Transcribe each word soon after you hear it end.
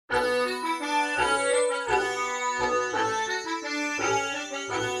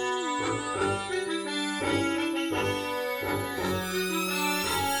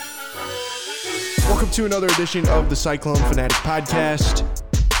Welcome to another edition of the Cyclone Fanatic Podcast.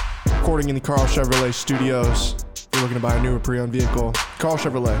 Recording in the Carl Chevrolet studios. If you're looking to buy a new or pre-owned vehicle, Carl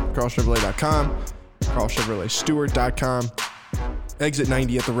Chevrolet, carlchevrolet.com, carlchevroletstewart.com. Exit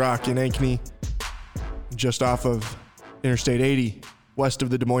 90 at the Rock in Ankeny, just off of Interstate 80, west of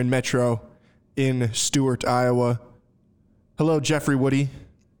the Des Moines Metro in Stuart, Iowa. Hello, Jeffrey Woody.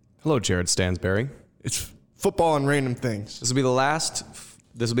 Hello, Jared Stansberry. It's football and random things. This will be the last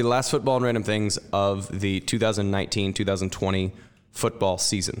football and random things of the 2019-2020 football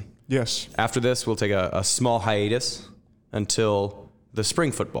season. Yes. After this, we'll take a small hiatus until the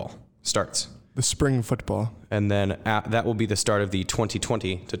spring football starts. The spring football. And then that will be the start of the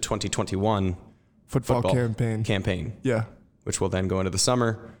 2020 to 2021 football campaign. Yeah. Which will then go into the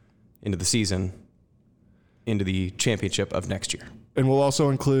summer, into the season, into the championship of next year. And we'll also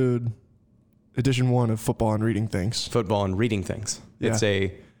include edition 1 of Football and Reading Things. Football and Reading Things. Yeah. It's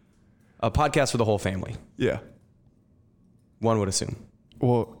a podcast for the whole family. Yeah. One would assume.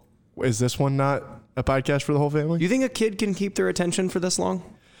 Well, is this one not a podcast for the whole family? You think a kid can keep their attention for this long?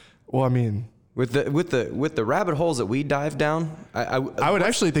 Well, I mean, with the rabbit holes that we dive down, I would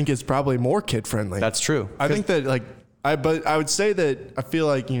actually think it's probably more kid friendly. That's true. I think that but I would say that I feel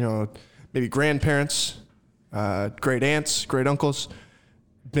like, maybe grandparents, great aunts, great uncles,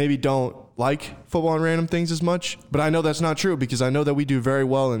 maybe don't like football and random things as much. But I know that's not true because I know that we do very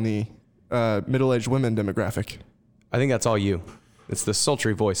well in the middle-aged women demographic. I think that's all you. It's the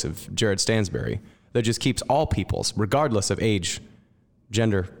sultry voice of Jared Stansberry that just keeps all peoples, regardless of age,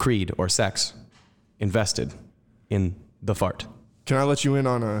 gender, creed, or sex, invested in the fart. Can I let you in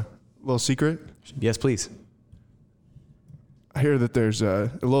on a little secret? Yes, please. I hear that there's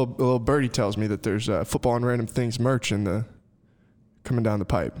a little birdie tells me that there's football and random things merch coming down the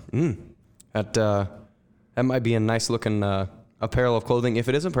pipe. That might be a nice looking apparel of clothing. If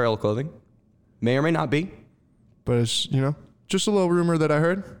it is apparel of clothing, may or may not be. But it's, just a little rumor that I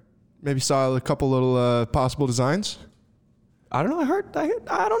heard. Maybe saw a couple little possible designs. I don't know. I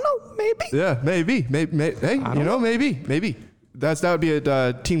don't know. Maybe. Yeah, maybe. Hey, maybe. That would be at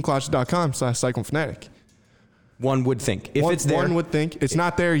teamclotch.com/cyclonefanatic. One would think. If it's there. One would think. It's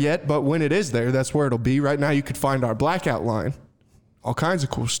not there yet, but when it is there, that's where it'll be. Right now, you could find our blackout line. All kinds of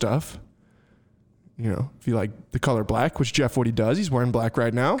cool stuff. If you like the color black, which Jeff Woody does. He's wearing black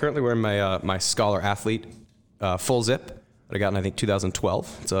right now. Currently wearing my Scholar Athlete full zip that I got in, I think,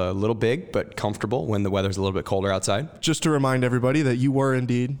 2012. It's a little big, but comfortable when the weather's a little bit colder outside. Just to remind everybody that you were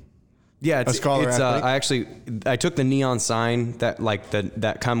indeed a Scholar Athlete. I took the neon sign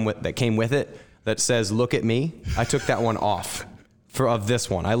that came with it that says, "Look at me." I took that one off of this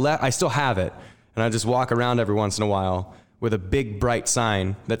one. I still have it, and I just walk around every once in a while with a big bright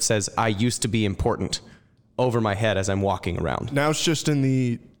sign that says, "I used to be important," over my head as I'm walking around. Now it's just in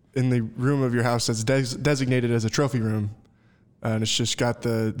the room of your house that's designated as a trophy room, and it's just got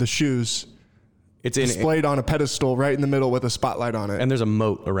the shoes. It's displayed on a pedestal right in the middle with a spotlight on it. And there's a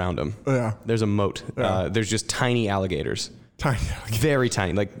moat around them. Yeah. There's a moat. Yeah. There's just tiny alligators. Tiny alligators. Very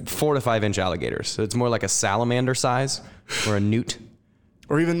tiny, like 4 to 5 inch alligators. So it's more like a salamander size or a newt.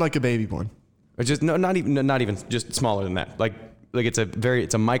 Or even like a baby one. Or just not even just smaller than that. Like it's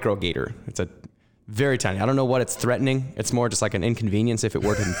a micro gator. It's a very tiny. I don't know what it's threatening. It's more just like an inconvenience if it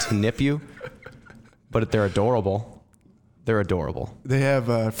were to nip you. But they're adorable. They're adorable. They have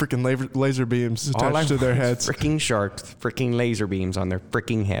freaking laser beams attached to their heads. Freaking sharks, freaking laser beams on their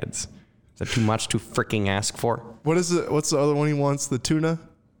freaking heads. Is that too much to freaking ask for? What's the other one he wants? The tuna?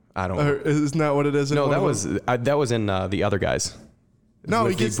 I don't know. Isn't that what it is? No, that was in the other guys. No,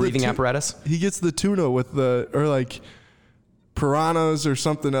 he gets the breathing apparatus. He gets the tuna with piranhas or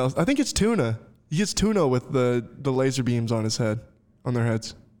something else. I think it's tuna. He gets tuna with the laser beams on their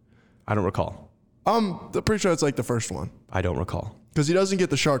heads. I don't recall. I'm pretty sure it's like the first one. I don't recall. Because he doesn't get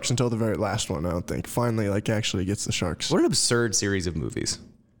the sharks until the very last one, I don't think. Finally, actually gets the sharks. What an absurd series of movies.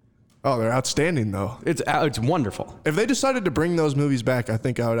 Oh, they're outstanding, though. It's wonderful. If they decided to bring those movies back, I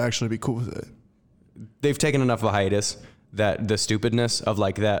think I would actually be cool with it. They've taken enough of a hiatus that the stupidness of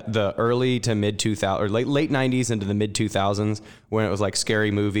the early to mid 2000s or late 90s into the mid 2000s when it was like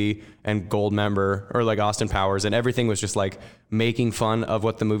Scary Movie and Goldmember or like Austin Powers and everything was just like making fun of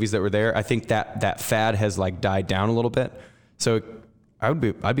what the movies that were there. I think that fad has died down a little bit. So I'd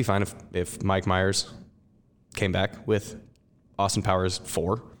be fine if Mike Myers came back with Austin Powers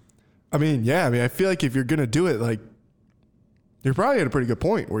 4. I mean, yeah. I feel like if you're gonna do it, you're probably at a pretty good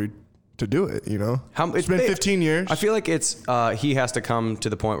point where to do it, It's been 15 years. I feel like it's he has to come to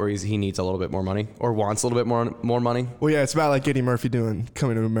the point where he needs a little bit more money or wants a little bit more money. Well, yeah, it's about like Eddie Murphy doing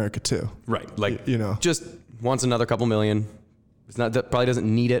Coming to America too. Right. Just wants another couple million. It's not that probably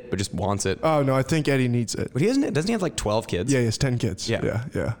doesn't need it, but just wants it. Oh no, I think Eddie needs it. But doesn't he have like 12 kids? Yeah, he has 10 kids. Yeah.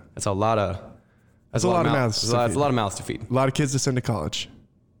 Yeah. That's a lot of. That's a lot of mouths. That's a lot of mouths to feed. A lot of kids to send to college.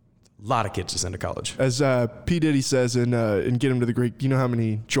 A lot of kids to send to college. As P. Diddy says in Get Him to the Greek, do you know how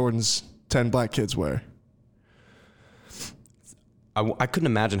many Jordan's 10 black kids wear? I couldn't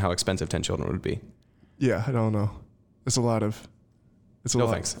imagine how expensive 10 children would be. Yeah, I don't know. It's a lot of. It's a No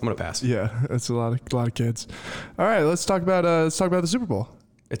lot. thanks. I'm gonna pass. Yeah, it's a lot of kids. All right, let's talk about the Super Bowl.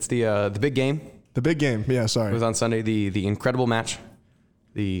 It's the big game. The big game. Yeah, It sorry. was on Sunday. The incredible match,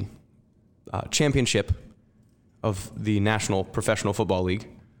 the championship of the National Professional Football League.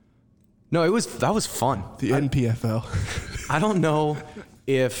 No, that was fun. The NPFL. I don't know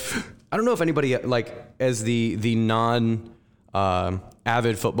if anybody like as the non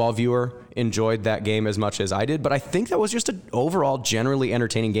avid football viewer enjoyed that game as much as I did, but I think that was just an overall generally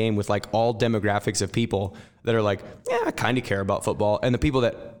entertaining game with like all demographics of people that are like, yeah, I kind of care about football, and the people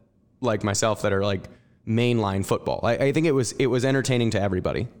that like myself that are like mainline football. I think it was entertaining to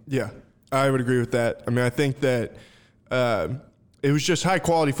everybody. Yeah, I would agree with that. I mean, I think that it was just high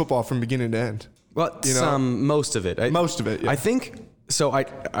quality football from beginning to end. Well, most of it. Most of it, yeah. I think so. I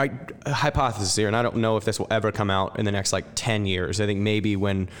hypothesis here, and I don't know if this will ever come out in the next like 10 years. I think maybe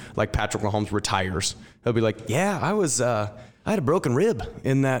when like Patrick Mahomes retires, he'll be like, yeah, I had a broken rib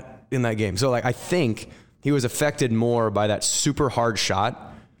in that game. So like I think he was affected more by that super hard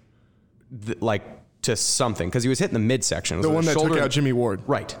shot, like to something, because he was hit in the midsection. The one that took out Jimmy Ward.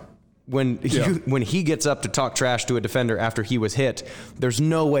 Right. When he gets up to talk trash to a defender after he was hit, there's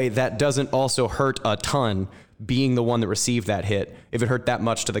no way that doesn't also hurt a ton, being the one that received that hit, if it hurt that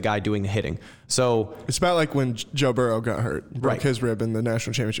much to the guy doing the hitting. So it's about like when Joe Burrow got hurt, broke Right. his rib in the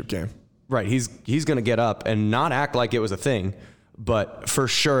national championship game. right, he's going to get up and not act like it was a thing, but for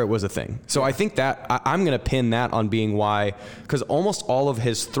sure it was a thing. So I think that I'm going to pin that on being why, because almost all of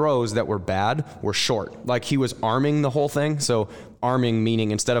his throws that were bad were short. Like he was arming the whole thing. So arming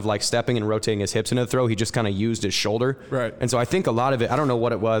meaning instead of like stepping and rotating his hips into the throw, he just kind of used his shoulder. Right. And so I think a lot of it, I don't know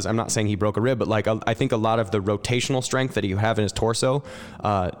what it was. I'm not saying he broke a rib, but like I think a lot of the rotational strength that he have in his torso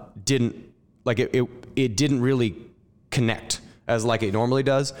didn't really connect as like it normally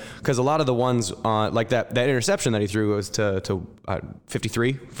does, because a lot of the ones like that interception that he threw was to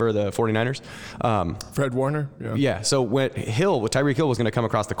 53 for the 49ers. Fred Warner. Yeah. So when Tyreek Hill was going to come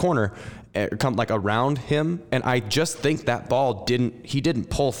across the corner, come like around him, and I just think that ball didn't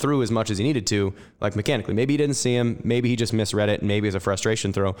pull through as much as he needed to, like mechanically. Maybe he didn't see him. Maybe he just misread it, and maybe it's a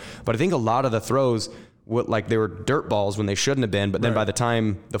frustration throw. But I think a lot of the throws, like they were dirt balls when they shouldn't have been. But then by the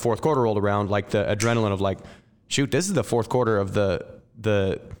time the fourth quarter rolled around, like the adrenaline of like, shoot, this is the fourth quarter of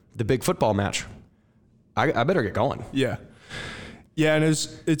the big football match. I better get going. Yeah. Yeah, and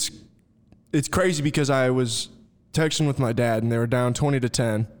it's crazy because I was texting with my dad and they were down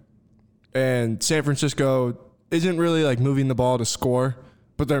 20-10, and San Francisco isn't really like moving the ball to score,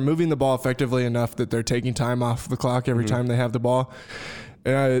 but they're moving the ball effectively enough that they're taking time off the clock every time they have the ball.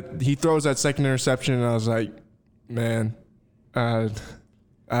 And he throws that second interception, and I was like, man,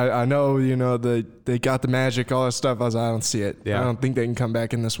 I know, they got the magic, all that stuff. I was like, I don't see it. Yeah. I don't think they can come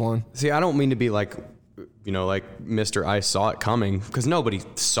back in this one. See, I don't mean to be like, like Mr. I saw it coming, because nobody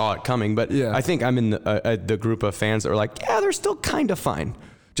saw it coming. But Yeah. I think I'm in the group of fans that are like, yeah, they're still kind of fine,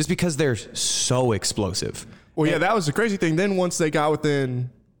 just because they're so explosive. Well, yeah, that was the crazy thing. Then once they got what'd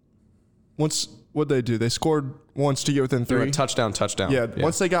they do? They scored once to get within They were 3. touchdown. Yeah,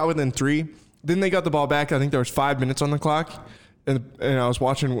 once they got within 3, then they got the ball back. I think there was 5 minutes on the clock. And I was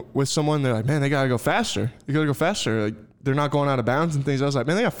watching with someone. They're like, man, they got to go faster. They got to go faster. Like, they're not going out of bounds and things. I was like,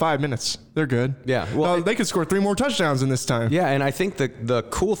 man, they got 5 minutes. They're good. Yeah. Well, they could score 3 more touchdowns in this time. Yeah, and I think the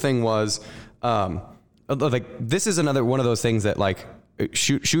cool thing was, like, this is another one of those things that like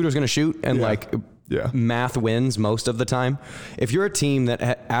shooter's going to shoot, and math wins most of the time. If you're a team that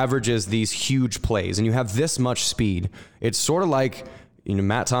averages these huge plays and you have this much speed, it's sort of like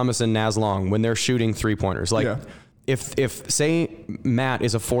Matt Thomas and Naz Long when they're shooting 3-pointers. Like. Yeah. If say Matt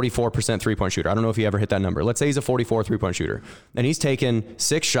is a 44% 3-point shooter, I don't know if he ever hit that number. Let's say he's a 44 3-point shooter, and he's taken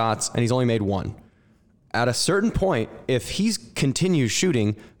 6 shots and he's only made 1. At a certain point, if he continues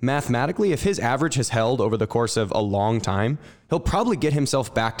shooting, mathematically, if his average has held over the course of a long time, he'll probably get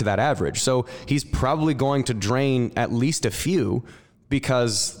himself back to that average. So he's probably going to drain at least a few,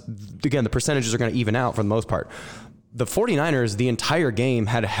 because, again, the percentages are going to even out for the most part. The 49ers, the entire game,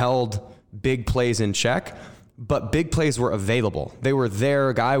 had held big plays in check, but big plays were available. They were there.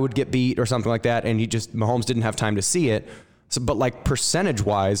 A guy would get beat or something like that, and Mahomes didn't have time to see it. So, but like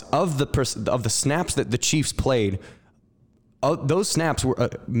percentage-wise, of the snaps that the Chiefs played, those snaps were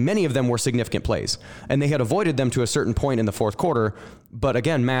many of them were significant plays, and they had avoided them to a certain point in the fourth quarter. But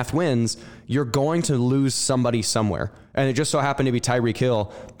again, math wins. You're going to lose somebody somewhere, and it just so happened to be Tyreek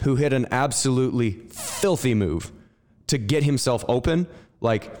Hill, who hit an absolutely filthy move to get himself open.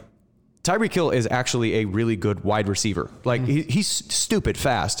 Like, Tyreek Hill is actually a really good wide receiver. Like, he's stupid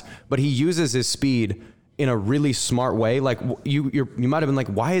fast, but he uses his speed in a really smart way. Like, you might have been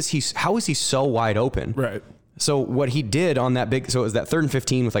like, how is he so wide open? Right. So what he did on that so it was that 3rd and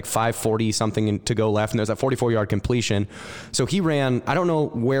 15 with like 5:40 something to go left, and there's that 44-yard completion. So he ran, I don't know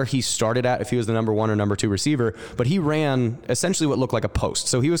where he started at, if he was the number 1 or number 2 receiver, but he ran essentially what looked like a post.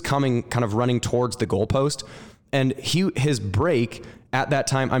 So he was kind of running towards the goalpost, and his break at that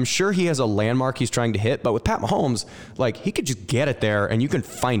time, I'm sure he has a landmark he's trying to hit, but with Pat Mahomes, like, he could just get it there and you can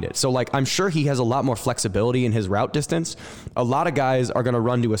find it. So, like, I'm sure he has a lot more flexibility in his route distance. A lot of guys are going to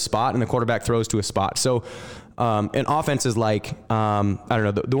run to a spot and the quarterback throws to a spot. So, an offense is like, I don't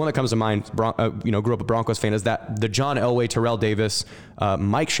know, the one that comes to mind, grew up a Broncos fan, is that the John Elway, Terrell Davis,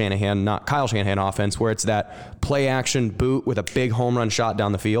 Mike Shanahan, not Kyle Shanahan offense, where it's that play action boot with a big home run shot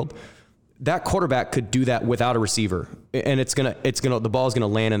down the field. That quarterback could do that without a receiver, and the ball's gonna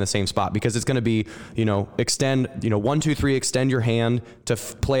land in the same spot, because it's gonna be, extend, 1, 2, 3, extend your hand to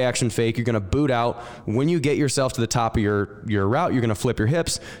play action fake. You're gonna boot out. When you get yourself to the top of your route, you're gonna flip your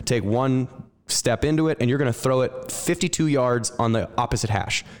hips, take one step into it, and you're gonna throw it 52 yards on the opposite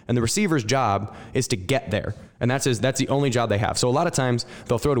hash. And the receiver's job is to get there. And that's the only job they have. So a lot of times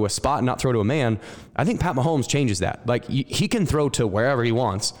they'll throw to a spot and not throw to a man. I think Pat Mahomes changes that. Like, he can throw to wherever he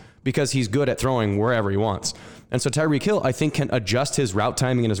wants, because he's good at throwing wherever he wants. And so Tyreek Hill, I think, can adjust his route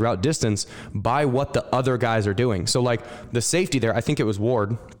timing and his route distance by what the other guys are doing. So, like, the safety there, I think it was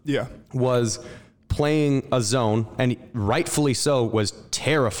Ward, was playing a zone, and rightfully so, was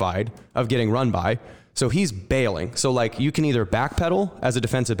terrified of getting run by. So he's bailing. So, like, you can either backpedal as a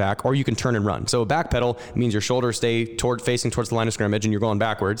defensive back, or you can turn and run. So a backpedal means your shoulders stay facing towards the line of scrimmage and you're going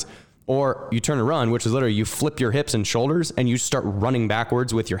backwards. Or you turn and run, which is literally you flip your hips and shoulders and you start running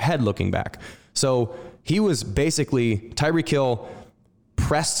backwards with your head looking back. So he was basically, Tyreek Hill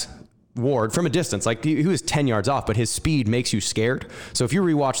pressed Ward from a distance. Like, he was 10 yards off, but his speed makes you scared. So if you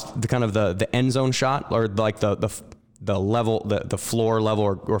rewatch the kind of the end zone shot, or like the level, the floor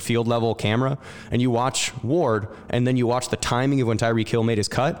level or field level camera, and you watch Ward, and then you watch the timing of when Tyreek Hill made his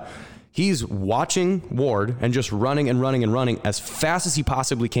cut, he's watching Ward and just running and running and running as fast as he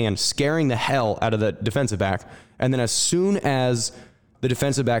possibly can, scaring the hell out of the defensive back. And then as soon as the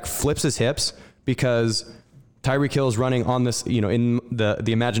defensive back flips his hips, because Tyreek Hill is running on this, in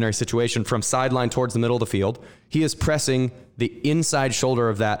the imaginary situation from sideline towards the middle of the field, he is pressing the inside shoulder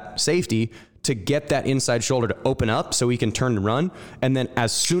of that safety to get that inside shoulder to open up so he can turn and run. And then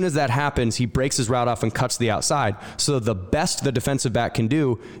as soon as that happens, he breaks his route off and cuts the outside. So the best the defensive back can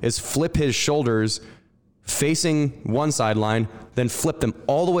do is flip his shoulders facing one sideline, then flip them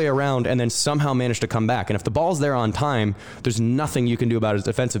all the way around, and then somehow manage to come back. And if the ball's there on time, there's nothing you can do about it as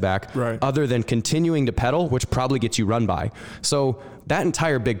defensive back, other than continuing to pedal, which probably gets you run by. So that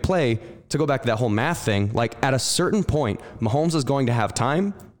entire big play, to go back to that whole math thing, like, at a certain point, Mahomes is going to have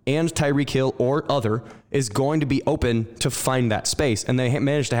time, and Tyreek Hill or other is going to be open to find that space. And they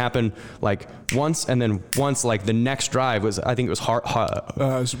managed to happen like once, and then once, like, the next drive was, I think it was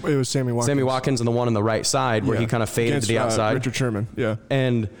it was Sammy Watkins. Sammy Watkins, and the one on the right side where he kind of faded against to the outside. Richard Sherman,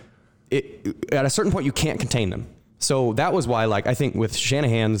 And at a certain point, you can't contain them. So that was why, like, I think with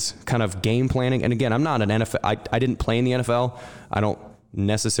Shanahan's kind of game planning, and again, I'm not an NFL, I didn't play in the NFL. I don't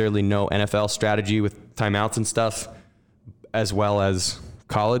necessarily know NFL strategy with timeouts and stuff as well as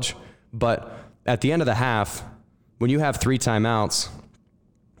college. But at the end of the half, when you have 3 timeouts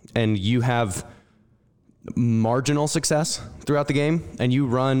and you have marginal success throughout the game, and you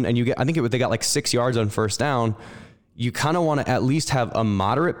run and you get, I think they got like 6 yards on first down, you kind of want to at least have a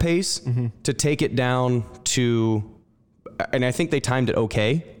moderate pace to take it down to, and I think they timed it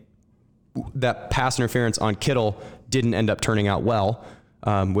okay. That pass interference on Kittle didn't end up turning out well,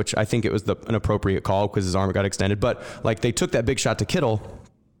 which I think it was an appropriate call because his arm got extended. But, like, they took that big shot to Kittle,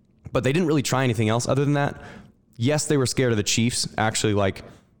 but they didn't really try anything else other than that. Yes, they were scared of the Chiefs actually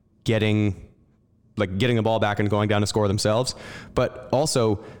getting the ball back and going down to score themselves. But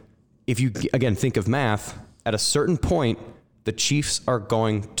also, if you, again, think of math, at a certain point, the Chiefs are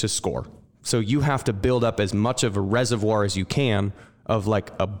going to score. So you have to build up as much of a reservoir as you can of,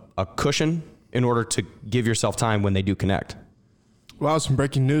 like, a cushion in order to give yourself time when they do connect. Wow, some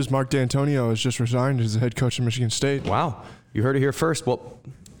breaking news. Mark D'Antonio has just resigned as the head coach of Michigan State. Wow. You heard it here first. Well,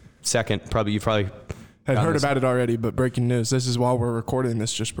 second, you probably had heard about it already, but breaking news. This is while we're recording.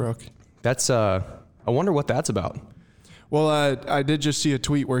 This just broke. That's, I wonder what that's about. Well, I did just see a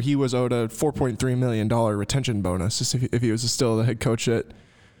tweet where he was owed a $4.3 million retention bonus if he was still the head coach at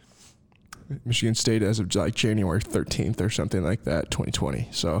Michigan State as of like January 13th or something like that, 2020.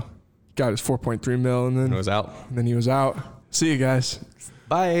 So got his $4.3 million, and then was out. And then he was out. See you guys.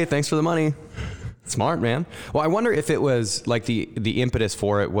 Bye. Thanks for the money. Smart, man. Well, I wonder if it was like the impetus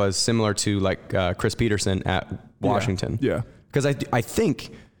for it was similar to like Chris Peterson at Washington. Yeah. Because I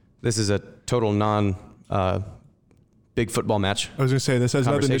think this is a total non big football match. I was going to say, this has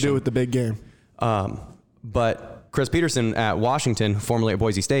nothing to do with the big game. But Chris Peterson at Washington, formerly at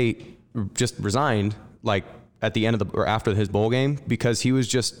Boise State, just resigned like at the end of or after his bowl game because he was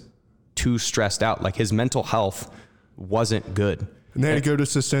just too stressed out. Like his mental health wasn't good. And they had a good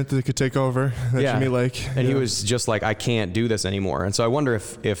assistant that could take over. Jimmy Lake. And he was just like, I can't do this anymore. And so I wonder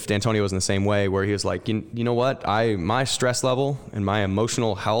if D'Antonio was in the same way, where he was like, you know what? My stress level and my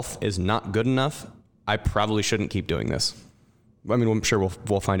emotional health is not good enough. I probably shouldn't keep doing this. I mean, I'm sure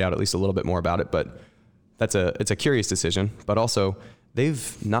we'll find out at least a little bit more about it, but it's a curious decision. But also,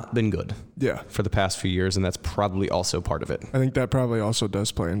 they've not been good for the past few years, and that's probably also part of it. I think that probably also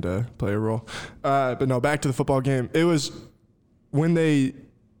does play a role. But no, back to the football game. It was when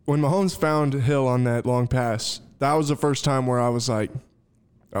Mahomes found Hill on that long pass, that was the first time where I was like,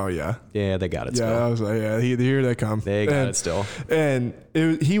 oh yeah. Yeah, they got it still. Yeah, I was like, yeah, here they come. They got it still. And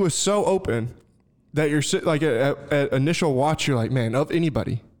he was so open that you're like at initial watch, you're like, man, of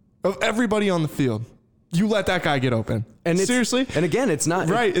everybody on the field, you let that guy get open. And seriously? And again, it's not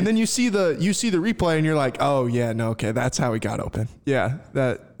right. And then you see the replay and you're like, oh yeah, no, okay, that's how he got open. Yeah,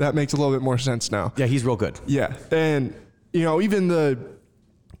 that makes a little bit more sense now. Yeah, he's real good. Yeah. And you know, even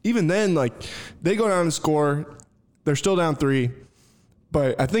then, like, they go down and score. They're still down 3.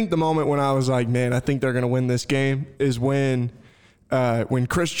 But I think the moment when I was like, man, I think they're going to win this game is when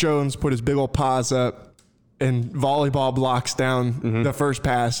Chris Jones put his big old paws up and volleyball blocks down the first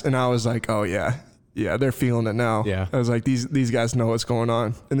pass. And I was like, oh, yeah, they're feeling it now. Yeah. I was like, these guys know what's going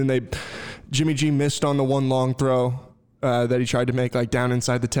on. And then Jimmy G missed on the one long throw that he tried to make like down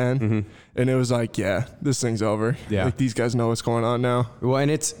inside the 10. And it was like, yeah, this thing's over. Yeah. Like these guys know what's going on now. Well, and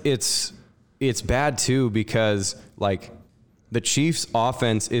it's bad too, because like the Chiefs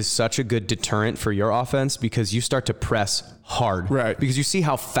offense is such a good deterrent for your offense because you start to press hard. Right. Because you see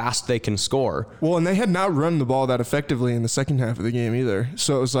how fast they can score. Well, and they had not run the ball that effectively in the second half of the game either.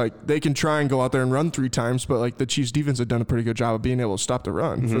 So it was like they can try and go out there and run 3 times, but like the Chiefs defense had done a pretty good job of being able to stop the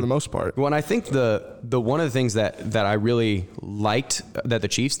run for the most part. Well, and I think the one of the things that I really liked that the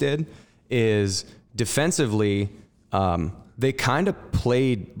Chiefs did is defensively, they kind of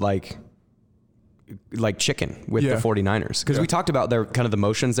played like chicken with the 49ers. Because we talked about their kind of the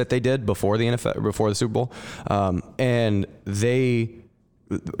motions that they did before the NFL, before the Super Bowl. And they,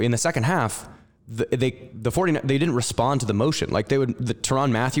 in the second half, the 49ers, they didn't respond to the motion. Like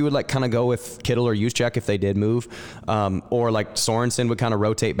Tyrann Mathieu would like kind of go with Kittle or Juszczyk if they did move. Or like Sorensen would kind of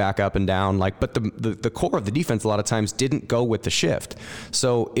rotate back up and down. Like, but the core of the defense a lot of times didn't go with the shift.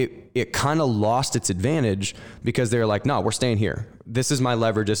 So it kind of lost its advantage because they're like, no, we're staying here. This is my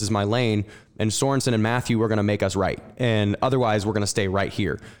leverage. This is my lane. And Sorensen and Mathieu were going to make us right. And otherwise, we're going to stay right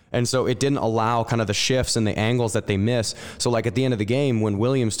here. And so it didn't allow kind of the shifts and the angles that they miss. So like at the end of the game, when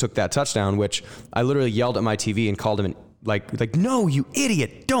Williams took that touchdown, which I literally yelled at my TV and called him like, no, you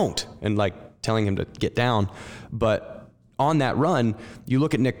idiot, don't. And like telling him to get down. But on that run, you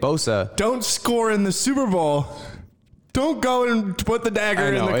look at Nick Bosa. Don't score in the Super Bowl. Don't go and put the dagger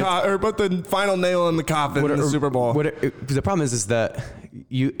in the or put the final nail in the coffin in the Super Bowl. The problem is that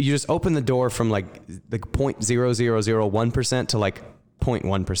you just open the door from like 0.0001% to like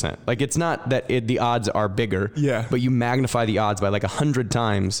 0.1%. Like it's not that the odds are bigger, but you magnify the odds by like 100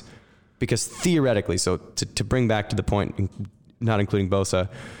 times because theoretically, so to bring back to the point, not including Bosa,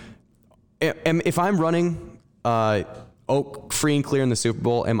 if I'm running free and clear in the Super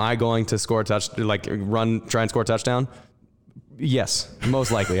Bowl, am I going to score a try and score a touchdown? Yes,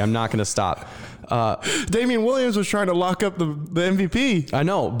 most likely. I'm not going to stop. Damian Williams was trying to lock up the MVP. I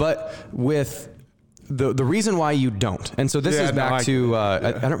know, but with the reason why you don't, and so this is back to I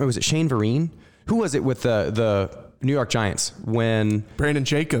don't remember, was it Shane Vereen? Who was it with the New York Giants when Brandon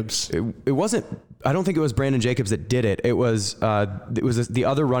Jacobs? It wasn't. I don't think it was Brandon Jacobs that did it. It was the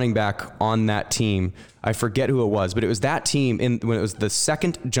other running back on that team. I forget who it was, but it was that team when it was the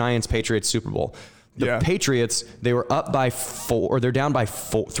second Giants-Patriots Super Bowl. The Patriots, they were up by 4, or they're down by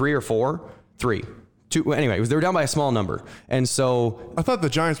 3 or 4. 3. 2. Anyway, they were down by a small number. And so I thought the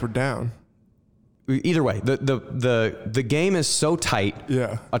Giants were down. Either way, the game is so tight.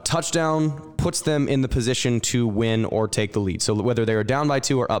 Yeah. A touchdown puts them in the position to win or take the lead. So whether they are down by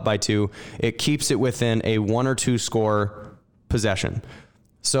 2 or up by 2, it keeps it within a 1 or 2 score possession.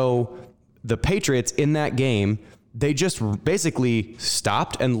 So the Patriots in that game, they just basically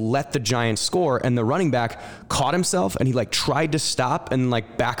stopped and let the Giants score, and the running back caught himself and he like tried to stop and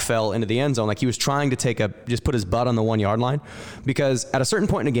like back fell into the end zone. Like he was trying to just put his butt on the 1 yard line, because at a certain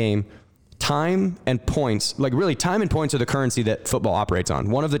point in a game, time and points, like really time and points are the currency that football operates on.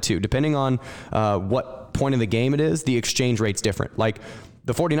 One of the two, depending on what point in the game it is, the exchange rate's different. Like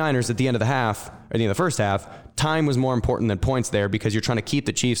the 49ers at the end of the half, or the end of the first half, time was more important than points there because you're trying to keep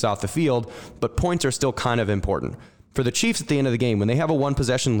the Chiefs off the field, but points are still kind of important. For the Chiefs at the end of the game, when they have a 1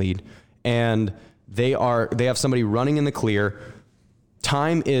 possession lead and they have somebody running in the clear,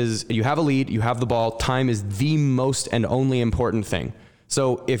 time is, you have a lead, you have the ball, time is the most and only important thing.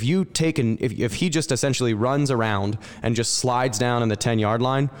 So if you take if he just essentially runs around and just slides down in the 10-yard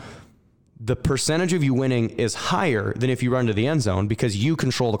line, the percentage of you winning is higher than if you run to the end zone, because you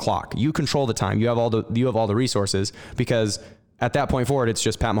control the clock, you control the time, you have all the resources, because at that point forward, it's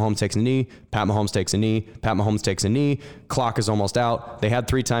just Pat Mahomes takes a knee, Pat Mahomes takes a knee, Pat Mahomes takes a knee, clock is almost out. They had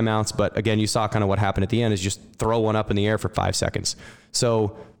 3 timeouts, but again, you saw kind of what happened at the end is just throw one up in the air for 5 seconds.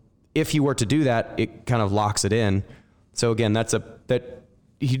 So if you were to do that, it kind of locks it in. So again, it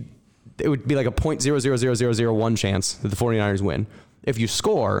would be like a 0.000001 chance that the 49ers win. If you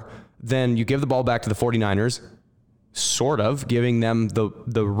score, then you give the ball back to the 49ers, sort of giving them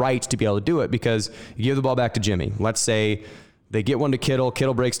the right to be able to do it, because you give the ball back to Jimmy. Let's say they get one to Kittle.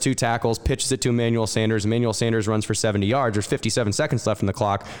 Kittle breaks 2 tackles, pitches it to Emmanuel Sanders. Emmanuel Sanders runs for 70 yards. There's 57 seconds left in the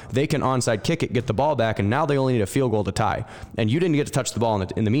clock. They can onside kick it, get the ball back, and now they only need a field goal to tie. And you didn't get to touch the ball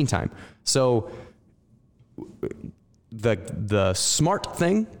in the meantime. So the smart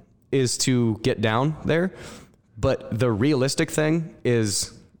thing is to get down there, but the realistic thing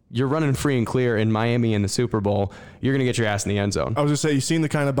is you're running free and clear in Miami in the Super Bowl. You're going to get your ass in the end zone. I was going to say, you seen the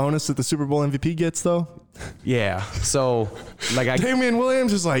kind of bonus that the Super Bowl MVP gets, though? Yeah. So, Damian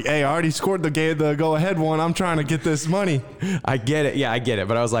Williams is like, hey, I already scored the go-ahead one. I'm trying to get this money. I get it. Yeah, I get it.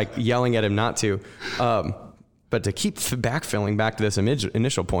 But I was like yelling at him not to. But to keep backfilling back to this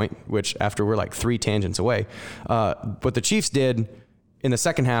initial point, which after we're like 3 tangents away, what the Chiefs did in the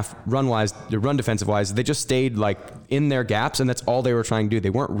second half, run defensive wise, they just stayed like in their gaps, and that's all they were trying to do. They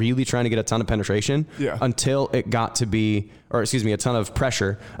weren't really trying to get a ton of penetration until it got to be, a ton of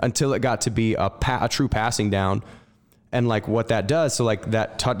pressure until it got to be a true passing down. And like what that does, so like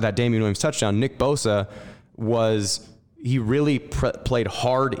that Damian Williams touchdown, Nick Bosa he really played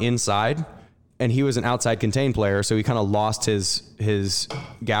hard inside, and he was an outside contained player, so he kind of lost his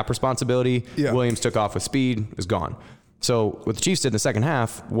gap responsibility. Yeah. Williams took off with speed, was gone. So what the Chiefs did in the second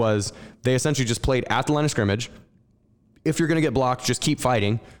half was they essentially just played at the line of scrimmage. If you're going to get blocked, just keep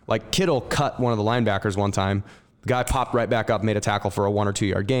fighting. Like Kittle cut one of the linebackers one time. The guy popped right back up, made a tackle for a 1 or 2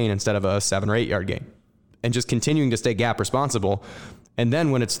 yard gain instead of a 7 or 8 yard gain. And just continuing to stay gap responsible. And then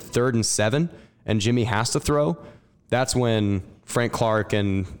when it's 3rd and 7 and Jimmy has to throw, that's when Frank Clark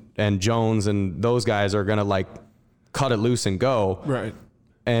and Jones and those guys are going to like cut it loose and go. Right.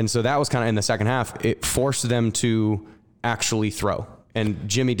 And so that was kind of in the second half. It forced them to actually throw, and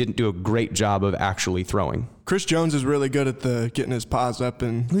Jimmy didn't do a great job of actually throwing. Chris Jones is really good at getting his paws up,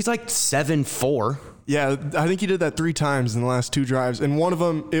 and he's like 7'4". Yeah, I think he did that 3 times in the last 2 drives, and one of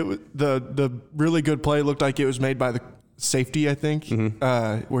them, the really good play looked like it was made by the safety, I think,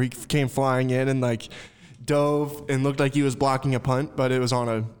 where he came flying in and like dove and looked like he was blocking a punt, but it was on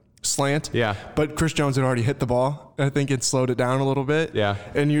a slant. Yeah. But Chris Jones had already hit the ball. I think it slowed it down a little bit. Yeah.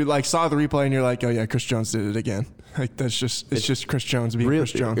 And you like saw the replay and you're like, oh yeah, Chris Jones did it again. Like it's just Chris Jones being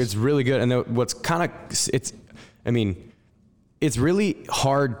Chris Jones. It's really good. And what's kind of, it's really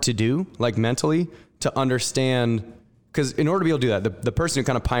hard to do, like mentally, to understand, because in order to be able to do that, the person who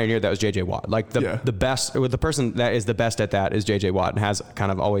kind of pioneered that was J.J. Watt. Like the person that is the best at that is J.J. Watt, and has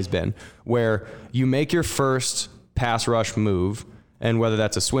kind of always been, where you make your first pass rush move, and whether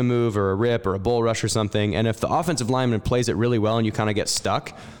that's a swim move or a rip or a bull rush or something, and if the offensive lineman plays it really well and you kind of get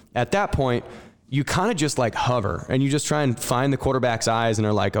stuck, at that point, you kind of just like hover and you just try and find the quarterback's eyes and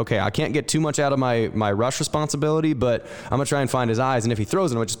are like, okay, I can't get too much out of my rush responsibility, but I'm going to try and find his eyes. And if he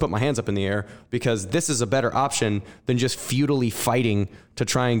throws it, I'm going to just put my hands up in the air, because this is a better option than just futilely fighting to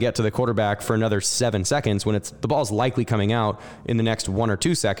try and get to the quarterback for another 7 seconds when the ball's likely coming out in the next 1 or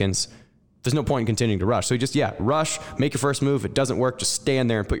 2 seconds. There's no point in continuing to rush. So you just, rush, make your first move. If it doesn't work, just stand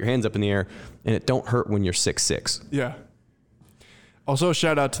there and put your hands up in the air, and it don't hurt when you're 6'6". Yeah. Also,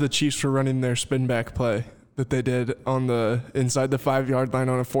 shout out to the Chiefs for running their spin back play that they did on inside the 5-yard line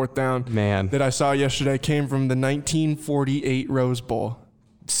on a 4th down. Man. That I saw yesterday came from the 1948 Rose Bowl.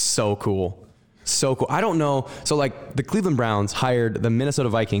 So cool. So cool. I don't know. So like the Cleveland Browns hired the Minnesota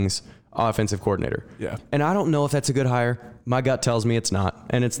Vikings offensive coordinator. Yeah. And I don't know if that's a good hire. My gut tells me it's not.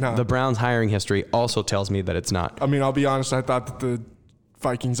 And it's No. the Browns' hiring history also tells me that it's not. I mean, I'll be honest. I thought that the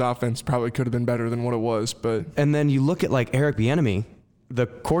Vikings offense probably could have been better than what it was, but And then you look at like Eric Bieniemy, the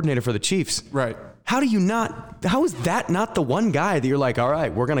coordinator for the Chiefs. right. How is that not the one guy that you're like, all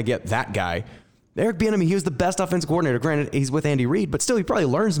right, we're going to get that guy? Eric Bieniemy, he was the best offensive coordinator. Granted, he's with Andy Reid, but still, he probably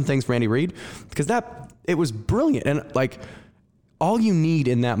learned some things from Andy Reid because it was brilliant. And like, all you need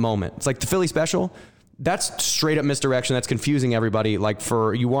in that moment, it's like the Philly special. That's straight up misdirection. That's confusing everybody. Like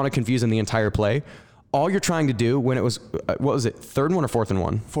you want to confuse them the entire play. All you're trying to do when it was, what was it? 3rd and 1 or 4th and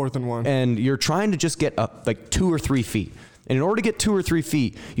 1? 4th and 1. And you're trying to just get up like 2 or 3 feet. And in order to get 2 or 3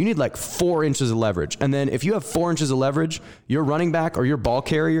 feet, you need like 4 inches of leverage. And then if you have 4 inches of leverage, your running back or your ball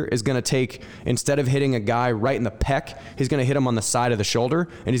carrier is going to take, instead of hitting a guy right in the pec, he's going to hit him on the side of the shoulder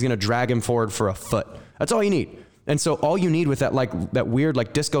and he's going to drag him forward for a foot. That's all you need. And so all you need with that weird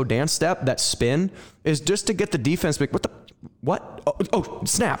like disco dance step, that spin, is just to get the defense like, what? Oh,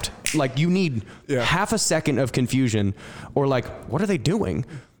 snapped. Like you need half a second of confusion or like, what are they doing?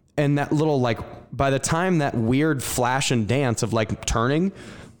 And that little like, by the time that weird flash and dance of like turning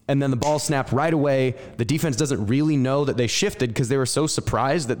and then the ball snapped right away, the defense doesn't really know that they shifted because they were so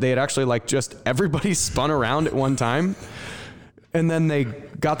surprised that they had actually like just everybody spun around at one time. And then they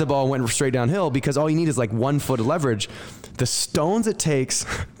got the ball and went straight downhill because all you need is like 1 foot of leverage. The stones it takes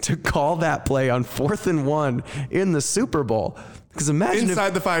to call that play on 4th and 1 in the Super Bowl. Because imagine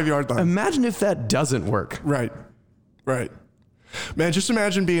Inside the 5-yard line. Imagine if that doesn't work. Right. Man, just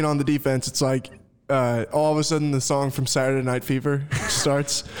imagine being on the defense. It's like all of a sudden the song from Saturday Night Fever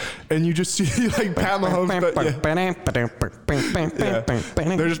starts, and you just see like Pat Mahomes.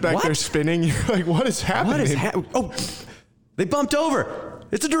 They're just back there spinning. You're like, what is happening? Oh, they bumped over.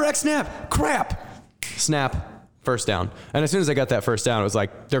 It's a direct snap. Crap. Snap. First down. And as soon as I got that first down, it was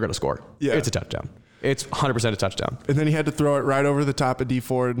like, they're going to score. Yeah. It's a touchdown. It's 100% a touchdown. And then he had to throw it right over the top of D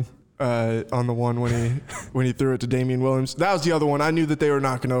Ford on the one when he threw it to Damian Williams. That was the other one. I knew that they were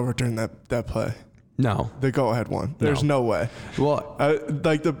not going to overturn that play. No. The go-ahead one. There's no way. Well,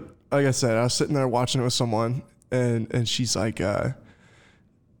 like I said, I was sitting there watching it with someone, and she's like,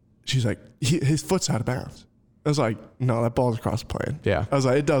 his foot's out of bounds. I was like, no, that ball's across the plane. Yeah. I was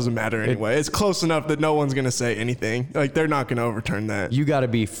like, it doesn't matter anyway. It's close enough that no one's going to say anything. Like, they're not going to overturn that. You got to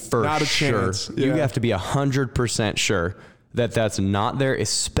be for not a sure. Chance. Yeah. You have to be 100% sure that that's not there,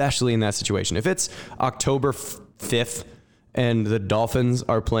 especially in that situation. If it's October 5th and the Dolphins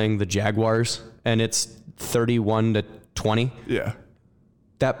are playing the Jaguars and it's 31-20. Yeah.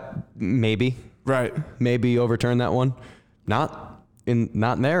 That maybe overturn that one. Not in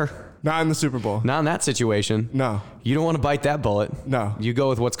there. Not in the Super Bowl. Not in that situation. No. You don't want to bite that bullet. No. You go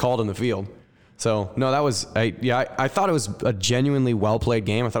with what's called in the field. So, no, that was, I thought it was a genuinely well-played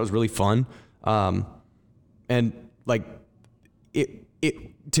game. I thought it was really fun. And, like,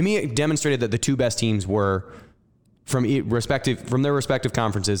 to me, it demonstrated that the two best teams were from their respective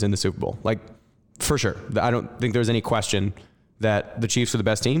conferences in the Super Bowl. Like, for sure. I don't think there's any question that the Chiefs were the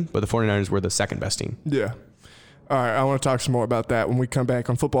best team, but the 49ers were the second best team. Yeah. All right, I want to talk some more about that when we come back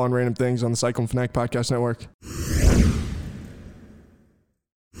on Football and Random Things on the Cyclone Fanatic Podcast Network.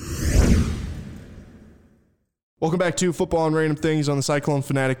 Welcome back to Football and Random Things on the Cyclone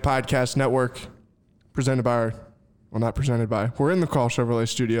Fanatic Podcast Network, not presented by. We're in the Carl Chevrolet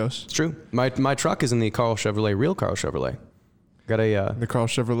studios. It's true. My truck is in the Carl Chevrolet, real Carl Chevrolet. Got the Carl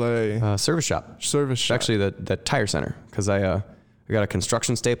Chevrolet service shop. Service shop. Actually, the tire center, because I got a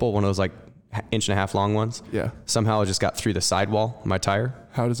construction staple, one of those like inch-and-a-half long ones. Yeah. Somehow it just got through the sidewall of my tire.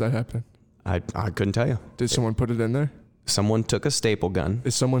 How does that happen? I couldn't tell you. Did someone put it in there? Someone took a staple gun.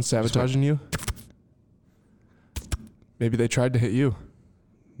 Is someone sabotaging you? Maybe they tried to hit you.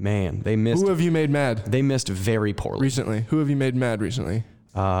 Man, they missed. Who have you made mad? They missed very poorly. Recently. Who have you made mad recently?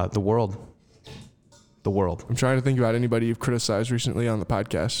 The world. The world. I'm trying to think about anybody you've criticized recently on the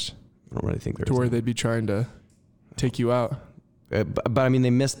podcast. I don't really think there is. To where they'd be trying to take you out. But I mean, they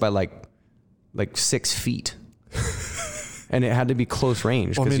missed by like 6 feet. And it had to be close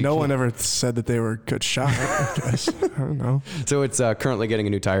range. Well, I mean, no one ever said that they were a good shot, I guess. I don't know. So it's currently getting a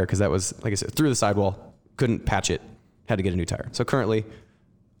new tire because that was, like I said, through the sidewall. Couldn't patch it. Had to get a new tire. So currently,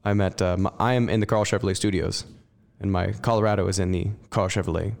 I am in the Carl Chevrolet studios, and my Colorado is in the Carl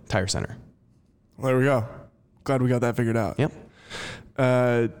Chevrolet Tire Center. Well, there we go. Glad we got that figured out. Yep.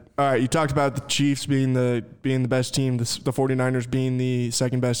 All right, you talked about the Chiefs being the best team, the 49ers being the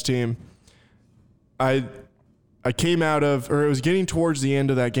second best team. I came out of, or it was getting towards the end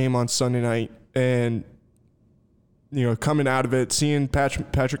of that game on Sunday night, and coming out of it, seeing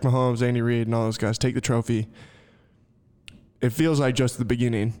Patrick Mahomes, Andy Reid, and all those guys take the trophy. It feels like just the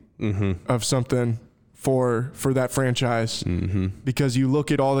beginning of something for that franchise, because you look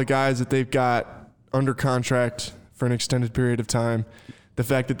at all the guys that they've got under contract for an extended period of time, the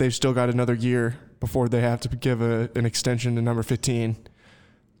fact that they've still got another year before they have to give an extension to number 15.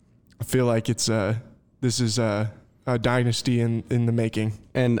 I feel like this is a dynasty in the making.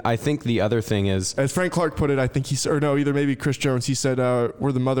 And I think the other thing is, as Frank Clark put it, I think either maybe Chris Jones, he said,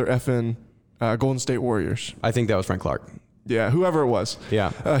 we're the mother effing Golden State Warriors. I think that was Frank Clark. Yeah, whoever it was.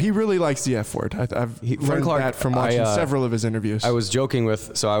 Yeah. He really likes the F word. I've learned that from watching several of his interviews. I was joking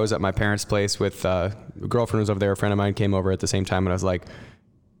so I was at my parents' place with a girlfriend who was over there. A friend of mine came over at the same time, and I was like,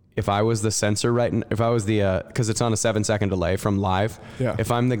 if I was the censor if I was the, because it's on a 7-second delay from live. Yeah.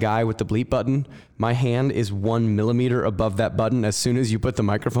 If I'm the guy with the bleep button, my hand is 1 millimeter above that button. As soon as you put the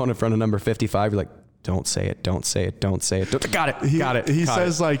microphone in front of number 55, you're like, don't say it, don't say it, don't say it. Got it. He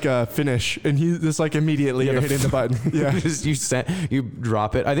says like finish, and he just like immediately you're hitting the button. Yeah. you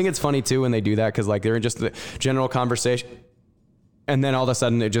drop it. I think it's funny too when they do that, because like they're in just the general conversation, and then all of a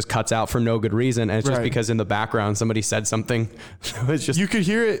sudden it just cuts out for no good reason, and it's just because in the background somebody said something. It's just, you could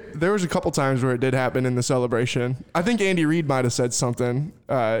hear it. There was a couple times where it did happen in the celebration. I think Andy Reid might have said something.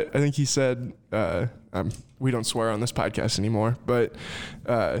 I think he said, we don't swear on this podcast anymore, but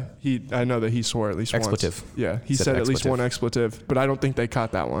I know that he swore at least expletive. once. Yeah, he said at least one expletive, but I don't think they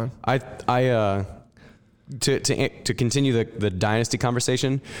caught that one. To continue the dynasty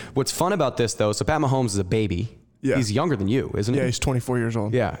conversation, what's fun about this though, so Pat Mahomes is a baby. Yeah. He's younger than you, isn't he? Yeah, he's 24 years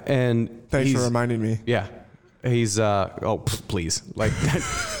old. Yeah, and thanks for reminding me. Yeah, he's please, like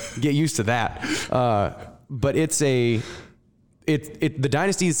get used to that. But it's the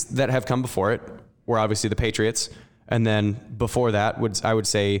dynasties that have come before it were obviously the Patriots, and then before that I would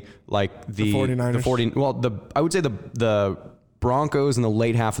say like the 49ers. I would say the Broncos in the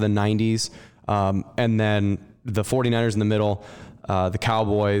late half of the 90s, and then the 49ers in the middle. The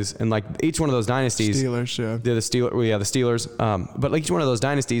Cowboys, and like each one of those dynasties, Steelers, yeah. The Steelers. But like each one of those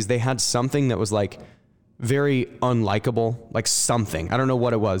dynasties, they had something that was like very unlikable, like something. I don't know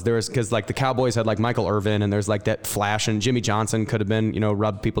what it was. There was, because like the Cowboys had like Michael Irvin, and there's like that flash, and Jimmy Johnson could have been,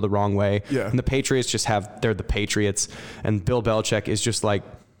 rubbed people the wrong way. Yeah. And the Patriots they're the Patriots, and Bill Belichick is just like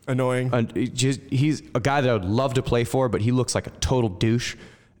annoying. He's a guy that I would love to play for, but he looks like a total douche.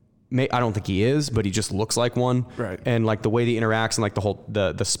 I don't think he is, but he just looks like one. Right. And like the way he interacts, and like the whole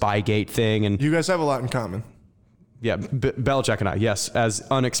the Spygate thing, and you guys have a lot in common. Yeah, Belichick and I, yes, as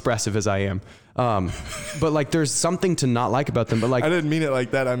unexpressive as I am. But like there's something to not like about them. But like I didn't mean it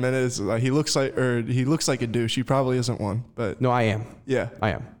like that. I meant it as like he looks like a douche. He probably isn't one, but no, I am. Yeah,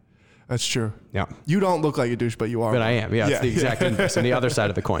 I am. That's true. Yeah. You don't look like a douche, but you are. But I am. Yeah, it's the exact inverse on the other side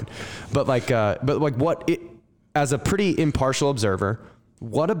of the coin. But like as a pretty impartial observer,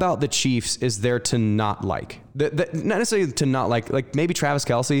 what about the Chiefs is there to not like? Not necessarily to not like maybe Travis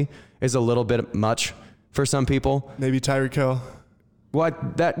Kelce is a little bit much for some people. Maybe Tyreek Hill. Well,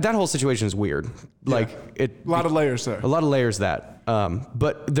 that whole situation is weird. Like a lot of layers there. A lot of layers that.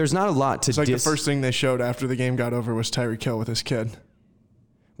 But there's not a lot to. It's like the first thing they showed after the game got over was Tyreek Hill with his kid.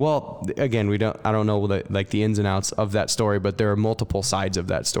 Well, again, I don't know the ins and outs of that story, but there are multiple sides of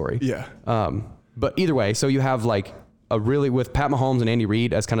that story. Yeah. But either way, so you have like with Pat Mahomes and Andy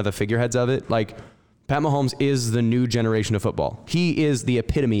Reid as kind of the figureheads of it, like Pat Mahomes is the new generation of football. He is the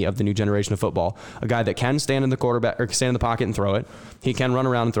epitome of the new generation of football. A guy that can stand in the quarterback or stand in the pocket and throw it. He can run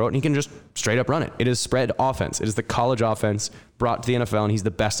around and throw it, and he can just straight up run it. It is spread offense. It is the college offense brought to the NFL, and he's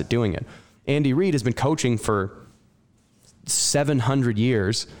the best at doing it. Andy Reid has been coaching for 700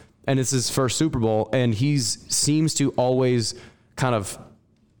 years, and it's his first Super Bowl, and he seems to always have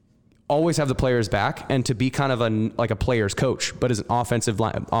the players back, and to be kind of a player's coach, but as an offensive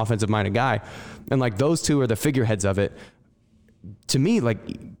minded guy. And like those two are the figureheads of it. To me, like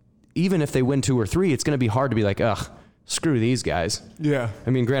even if they win 2 or 3, it's going to be hard to be like, ugh, screw these guys. Yeah. I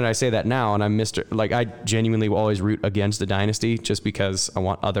mean, granted, I say that now, and I genuinely will always root against the dynasty just because I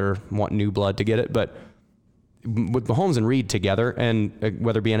want new blood to get it. But with Mahomes and Reid together, and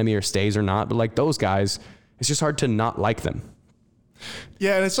whether it be enemy or stays or not, but like those guys, it's just hard to not like them.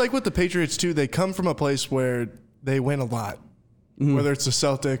 Yeah, and it's like with the Patriots too. They come from a place where they win a lot, whether it's the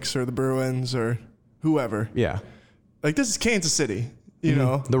Celtics or the Bruins or whoever. Yeah. Like this is Kansas City, you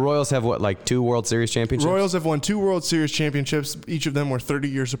know. The Royals have 2 World Series championships? Royals have won 2 World Series championships. Each of them were 30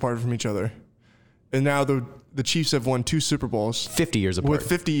 years apart from each other. And now the Chiefs have won 2 Super Bowls. 50 years apart. With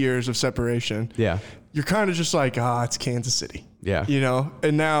 50 years of separation. Yeah. You're kind of just like, it's Kansas City. Yeah. You know?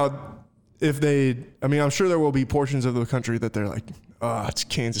 And now I'm sure there will be portions of the country that they're like, it's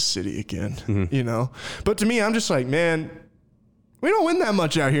Kansas City again, you know? But to me, I'm just like, man, We don't win that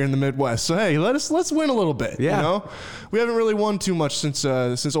much out here in the Midwest. So hey, let's win a little bit. Yeah. You know, we haven't really won too much since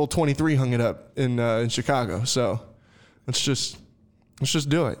old 23 hung it up in Chicago. So let's just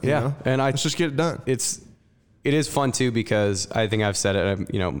do it. Yeah. You know? And let's just get it done. It is fun too, because I think I've said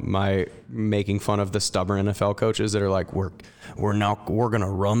it, my making fun of the stubborn NFL coaches that are like, we're going to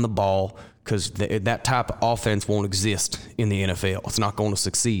run the ball because that type of offense won't exist in the NFL. It's not going to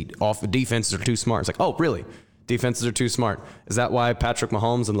succeed. Defenses are too smart. It's like, oh, really? Defenses are too smart. Is that why Patrick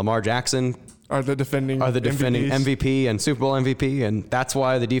Mahomes and Lamar Jackson are the defending MVPs? MVP and Super Bowl MVP? And that's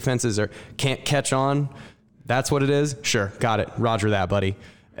why the defenses can't catch on? That's what it is? Sure. Got it. Roger that, buddy.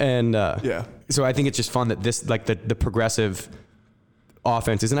 And yeah. So I think it's just fun that this, like the progressive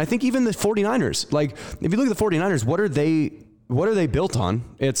offenses, and I think even the 49ers, like if you look at the 49ers, what are they built on?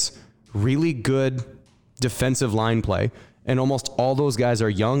 It's really good defensive line play, and almost all those guys are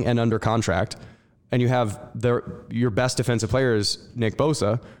young and under contract. And you have your best defensive player is Nick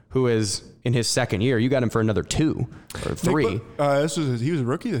Bosa, who is in his second year. You got him for another 2 or 3. He was a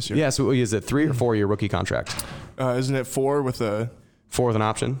rookie this year. Yeah, so is it 3 or 4 year rookie contract? Isn't it 4 with a 4 with an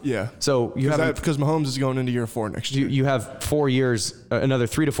option? Yeah. So you have because Mahomes is going into year 4 next year. You have 4 years, another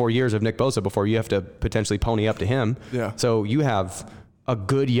 3 to 4 years of Nick Bosa before you have to potentially pony up to him. Yeah. So you have a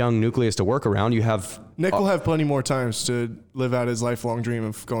good young nucleus to work around. You have Nick will have plenty more times to live out his lifelong dream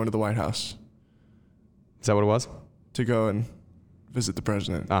of going to the White House. Is that what it was? To go and visit the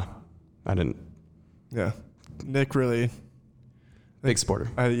president. I didn't. Yeah. Nick really. Big supporter.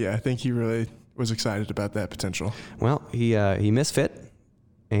 I think he really was excited about that potential. Well, he misfit,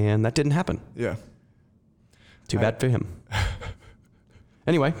 and that didn't happen. Yeah. Too bad for him.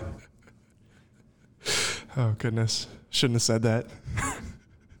 Anyway. Oh, goodness. Shouldn't have said that.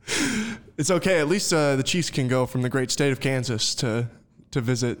 It's okay. At least the Chiefs can go from the great state of Kansas to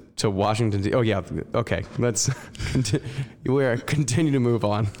visit. To Washington. Oh, yeah. Okay. Let's continue to move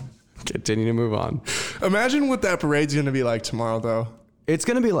on. Continue to move on. Imagine what that parade's going to be like tomorrow, though. It's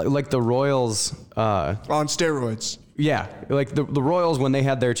going to be like the Royals. On steroids. Yeah. Like the Royals when they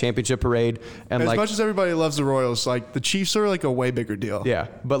had their championship parade. And as much as everybody loves the Royals, like the Chiefs are like a way bigger deal. Yeah.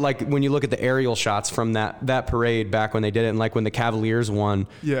 But like when you look at the aerial shots from that parade back when they did it, and like when the Cavaliers won.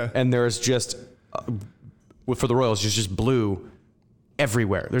 Yeah. And there's just, for the Royals, just blue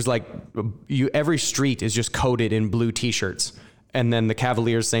everywhere. There's like every street is just coated in blue T-shirts. And then the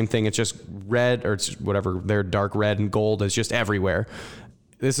Cavaliers, same thing. It's just red, or it's whatever. They're dark red and gold is just everywhere.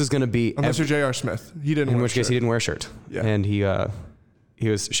 This is going to be unless you're J.R. Smith. He didn't. In which case he didn't wear a shirt. Yeah. And he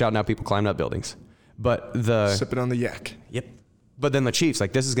was shouting out people climbing up buildings. But sipping on the yak. Yep. But then the Chiefs,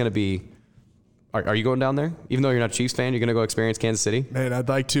 like this is going to be. Are you going down there? Even though you're not a Chiefs fan, you're going to go experience Kansas City? Man, I'd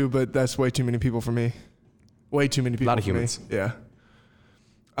like to, but that's way too many people for me. Way too many people. A lot of humans. Me. Yeah.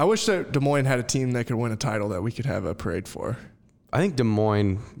 I wish that Des Moines had a team that could win a title that we could have a parade for. I think Des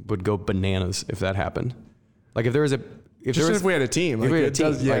Moines would go bananas if that happened. Like if there was a if we had a team, like it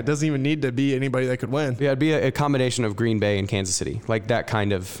doesn't even need to be anybody that could win. Yeah, it'd be a combination of Green Bay and Kansas City, like that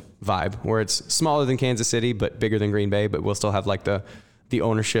kind of vibe, where it's smaller than Kansas City but bigger than Green Bay, but we'll still have like the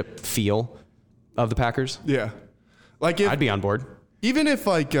ownership feel of the Packers. Yeah, like I'd be on board. Even if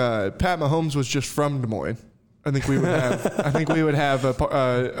like Pat Mahomes was just from Des Moines, I think we would have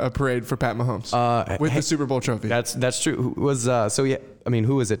a parade for Pat Mahomes with the Super Bowl trophy. That's true. Who was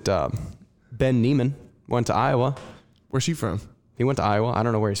who was it? Ben Neiman went to Iowa. Where's he from? He went to Iowa. I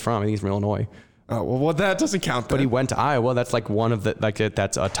don't know where he's from. I think he's from Illinois. Oh well, that doesn't count. Then. But he went to Iowa. That's like one of the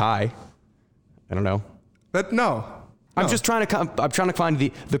that's a tie. I don't know. No. I'm just trying to find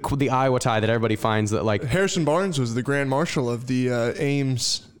the Iowa tie that everybody finds that like. Harrison Barnes was the grand marshal of the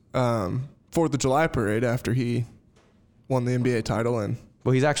Ames 4th of July parade after he won the NBA title, and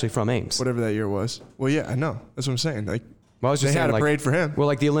well, he's actually from Ames, whatever that year was. Well, yeah, I know. That's what I'm saying. Like, well, I was just they saying, had a parade for him. Well,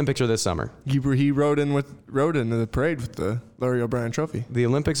 like the Olympics are this summer. He rode into the parade with the Larry O'Brien trophy. The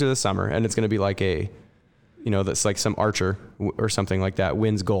Olympics are this summer, and it's going to be like that's like some archer or something like that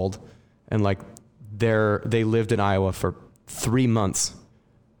wins gold, and like they lived in Iowa for 3 months.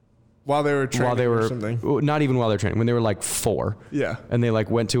 While they were training or something. Not even while they were training. When they were like 4. Yeah. And they like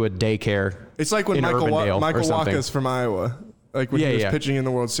went to a daycare. It's like when Michael Wacha's from Iowa. Like when he was pitching in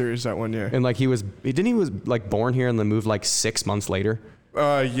the World Series that one year. And like he was like born here and then moved like 6 months later.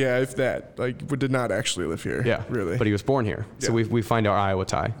 Yeah, if that. Like we did not actually live here. Yeah. Really. But he was born here. Yeah. So we find our Iowa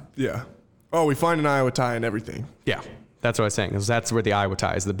tie. Yeah. Oh, we find an Iowa tie and everything. Yeah. That's what I was saying. That's where the Iowa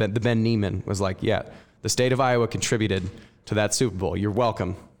tie is. The Ben Neiman was like, yeah, the state of Iowa contributed to that Super Bowl. You're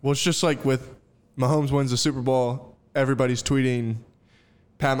welcome. Well, it's just like with Mahomes wins the Super Bowl, everybody's tweeting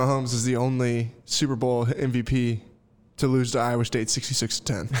Pat Mahomes is the only Super Bowl MVP to lose to Iowa State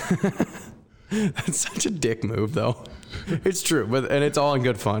 66-10. That's such a dick move, though. It's true, and it's all in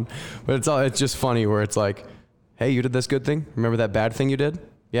good fun. But it's just funny where it's like, hey, you did this good thing. Remember that bad thing you did?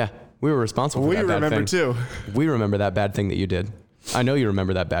 Yeah, we were responsible for that bad thing. We remember too. We remember that bad thing that you did. I know you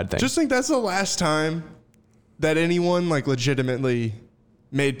remember that bad thing. Just think that's the last time that anyone like legitimately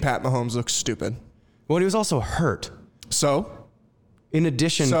made Pat Mahomes look stupid. Well, he was also hurt. So? In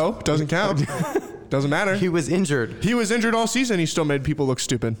addition... So? Doesn't count. Doesn't matter. He was injured. He was injured all season. He still made people look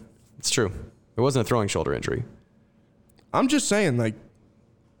stupid. It's true. It wasn't a throwing shoulder injury. I'm just saying, like...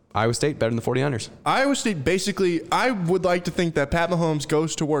 Iowa State better than the 49ers. Iowa State basically... I would like to think that Pat Mahomes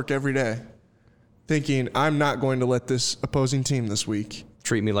goes to work every day thinking, I'm not going to let this opposing team this week...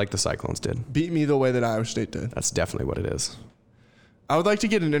 Treat me like the Cyclones did. Beat me the way that Iowa State did. That's definitely what it is. I would like to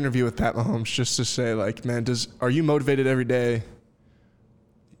get an interview with Pat Mahomes just to say, like, man, are you motivated every day?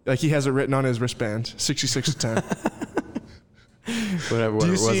 Like, he has it written on his wristband, 66 to 10. Whatever. Do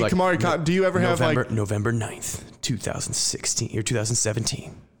you see like, Kamari Cotton? Do you ever have, like... November 9th, 2016, or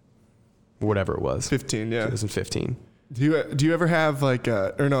 2017. Whatever it was. 15, yeah. 2015. Do you ever have, like...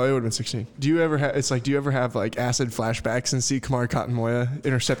 or no, it would have been 16. Do you ever have, like, acid flashbacks and see Kamari Cotton Moya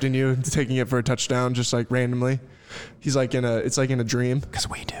intercepting you and taking it for a touchdown just, like, randomly? He's like it's like in a dream. Because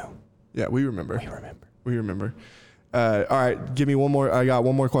we do. Yeah, we remember. All right, give me one more. I got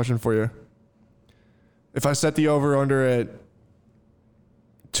one more question for you. If I set the over under at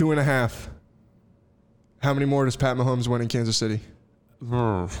 2.5, how many more does Pat Mahomes win in Kansas City?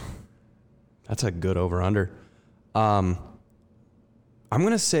 That's a good over under. I'm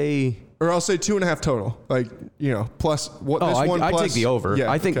gonna say, or I'll say 2.5 total. Like, you know, plus what? I take the over.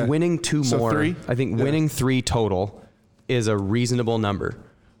 Yeah, I think winning two so more. 3? I think winning 3 total is a reasonable number.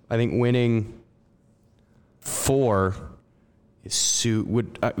 I think winning 4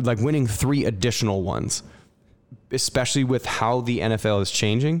 like winning 3 additional ones, especially with how the NFL is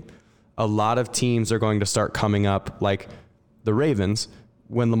changing. A lot of teams are going to start coming up, like the Ravens,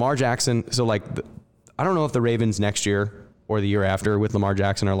 when Lamar Jackson. So like, I don't know if the Ravens next year or the year after with Lamar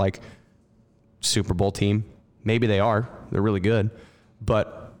Jackson are like Super Bowl team. Maybe they are. They're really good.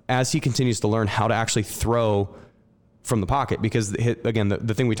 But as he continues to learn how to actually throw from the pocket, because again,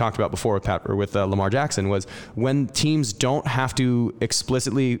 the thing we talked about before with Lamar Jackson was when teams don't have to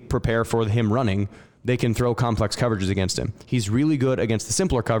explicitly prepare for him running, they can throw complex coverages against him. He's really good against the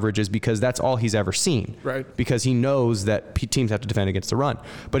simpler coverages because that's all he's ever seen. Right. Because he knows that teams have to defend against the run.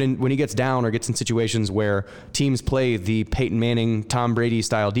 But when he gets down or gets in situations where teams play the Peyton Manning, Tom Brady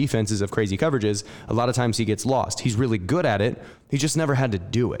style defenses of crazy coverages, a lot of times he gets lost. He's really good at it. He just never had to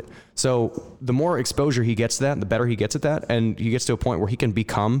do it. So the more exposure he gets to that, the better he gets at that. And he gets to a point where he can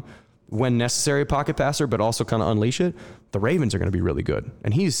become, when necessary, a pocket passer, but also kind of unleash it. The Ravens are going to be really good.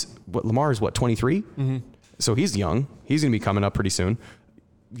 And Lamar is 23? Mm-hmm. So he's young. He's going to be coming up pretty soon.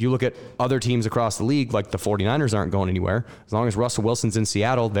 You look at other teams across the league, like the 49ers aren't going anywhere. As long as Russell Wilson's in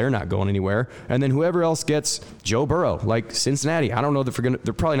Seattle, they're not going anywhere. And then whoever else gets Joe Burrow, like Cincinnati. I don't know that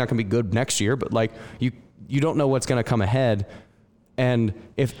they're probably not going to be good next year, but like you don't know what's going to come ahead. And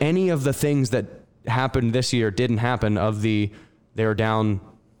if any of the things that happened this year didn't happen, they're down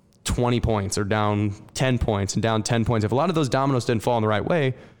 20 points or down 10 points and down 10 points. If a lot of those dominoes didn't fall in the right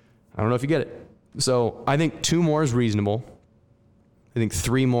way, I don't know if you get it. So I think 2 more is reasonable. I think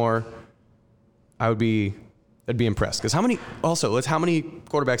 3 more, I'd be impressed. Because how many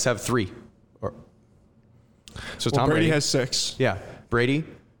quarterbacks have 3? Tom Brady has 6. Yeah. Brady,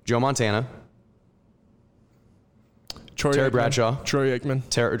 Joe Montana, Terry Bradshaw, Troy Aikman.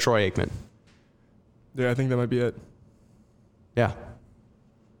 Troy Aikman. Yeah, I think that might be it. Yeah.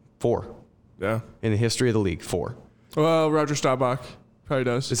 4. Yeah. In the history of the league, 4. Well, Roger Staubach probably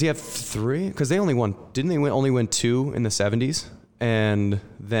does. Does he have 3? Because they only won. Didn't they only win 2 in the 70s? And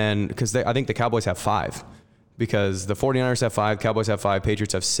then, because I think the Cowboys have 5. Because the 49ers have 5, Cowboys have 5,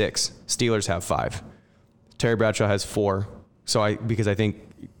 Patriots have 6, Steelers have 5. Terry Bradshaw has 4. Because I think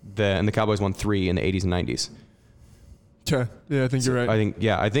the Cowboys won 3 in the 80s and 90s. Okay. Yeah, I think you're right.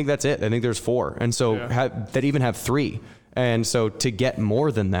 I think that's it. I think there's 4. And so that even have 3. And so to get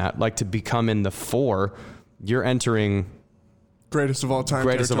more than that, like to become in the 4, you're entering greatest of all time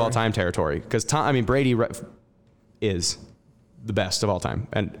territory. Because Brady is the best of all time,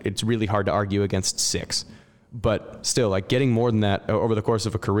 and it's really hard to argue against 6. But still, like getting more than that over the course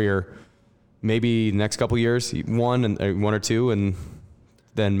of a career, maybe the next couple years, 1 or 2, and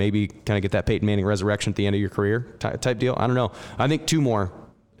then maybe kind of get that Peyton Manning resurrection at the end of your career type deal. I don't know. I think 2 more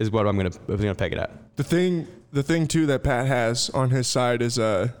is what I'm gonna peg it at. The thing too that Pat has on his side is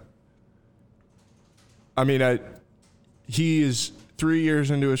he is 3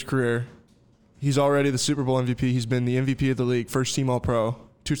 years into his career. He's already the Super Bowl MVP. He's been the MVP of the league, first team All-Pro,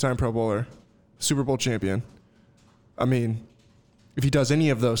 2-time Pro Bowler, Super Bowl champion. I mean, if he does any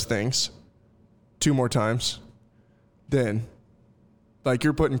of those things 2 more times, then like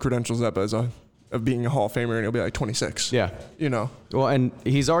you're putting credentials up as of being a Hall of Famer, and he'll be like 26. Yeah. You know. Well, and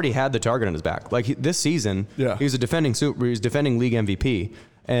he's already had the target on his back. Like this season, Yeah. he was defending league MVP.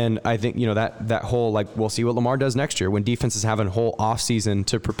 And I think, that whole, like, we'll see what Lamar does next year when defenses have a whole offseason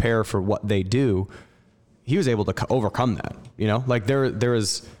to prepare for what they do. He was able to overcome that, like there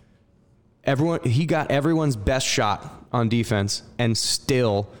is everyone, he got everyone's best shot on defense and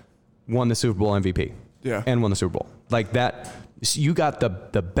still won the Super Bowl MVP. Yeah. And won the Super Bowl. Like that, you got the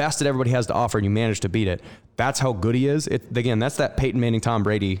best that everybody has to offer and you managed to beat it. That's how good he is. Again, that's that Peyton Manning, Tom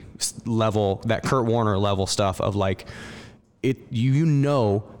Brady level, that Kurt Warner level stuff of like, you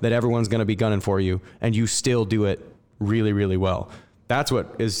know that everyone's going to be gunning for you and you still do it really, really well. That's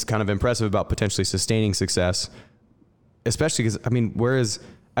what is kind of impressive about potentially sustaining success, especially because, whereas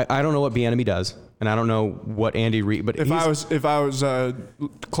I don't know what Bieniemy does and I don't know what Andy Reid, but if I was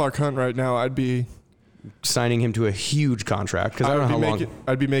Clark Hunt right now, I'd be signing him to a huge contract because I don't know how long.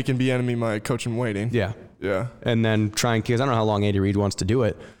 I'd be making Bieniemy my coach in waiting. Yeah. Yeah. And then because I don't know how long Andy Reid wants to do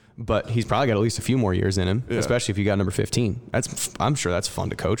it. But he's probably got at least a few more years in him, especially if you got number 15. I'm sure that's fun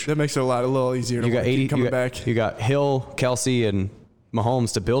to coach. That makes it a little easier. You got 80 coming back. You got Hill, Kelsey, and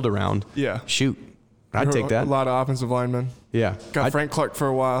Mahomes to build around. Yeah, shoot, I'd take that. A lot of offensive linemen. Yeah, got Frank Clark for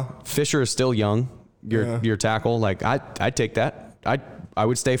a while. Fisher is still young. Your tackle, like I'd take that. I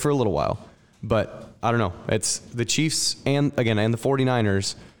would stay for a little while, but I don't know. It's the Chiefs and the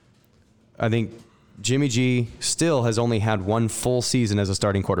 49ers. I think Jimmy G still has only had 1 full season as a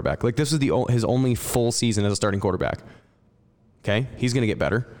starting quarterback. Like this is his only full season as a starting quarterback. Okay, he's going to get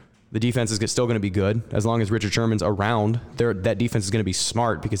better. The defense is still going to be good as long as Richard Sherman's around. That defense is going to be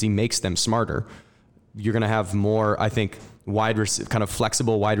smart because he makes them smarter. You're going to have more, I think, kind of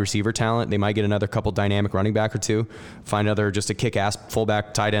flexible wide receiver talent. They might get another couple dynamic running back or two. Find another just a kick-ass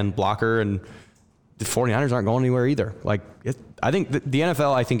fullback, tight end blocker, and the 49ers aren't going anywhere either. Like I think the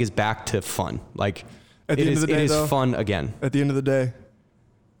NFL, I think, is back to fun. Like at the end of the day, it is fun again. At the end of the day,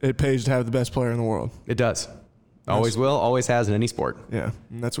 it pays to have the best player in the world. It does. Always will, always has in any sport. Yeah,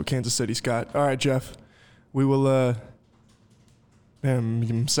 and that's what Kansas City's got. All right, Jeff, we will. Man,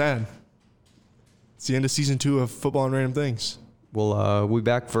 I'm sad. It's the end of season 2 of Football and Random Things. We'll be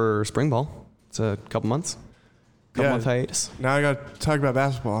back for spring ball. It's a couple months. Month hiatus. Now I got to talk about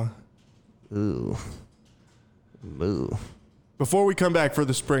basketball. Ooh. Before we come back for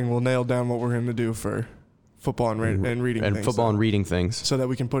the spring, we'll nail down what we're going to do for football and reading and things. Football and reading things. So that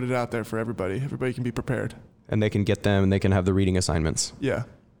we can put it out there for everybody. Everybody can be prepared. And they can get them and they can have the reading assignments. Yeah.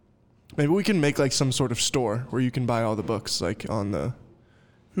 Maybe we can make like some sort of store where you can buy all the books like on the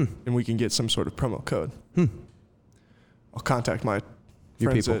and we can get some sort of promo code. I'll contact my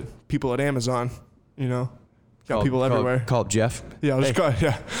friends people at Amazon, Got people everywhere. Call up Jeff. Yeah, I'll just call.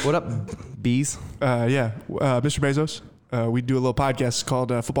 Yeah. What up, bees? Mr. Bezos. We do a little podcast called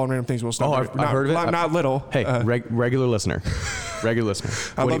Football and Random Things. We'll stop. I've heard of it. Not little. Hey, regular listener. Regular listener.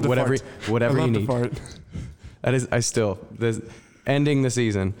 I love the farts. Whatever I love you the need. fart. That is, ending the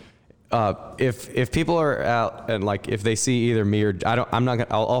season. If people are out and like if they see either me or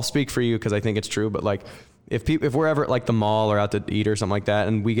I'll speak for you because I think it's true. But like if we're ever at like the mall or out to eat or something like that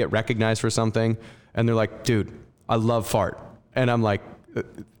and we get recognized for something and they're like, dude, I love fart, and I'm like,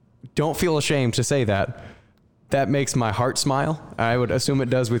 don't feel ashamed to say that. That makes my heart smile. I would assume it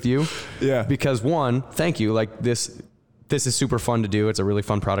does with you. Yeah. Because one, thank you. Like this is super fun to do. It's a really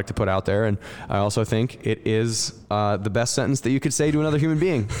fun product to put out there. And I also think it is the best sentence that you could say to another human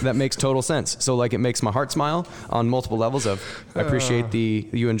being. That makes total sense. So like it makes my heart smile on multiple levels of I appreciate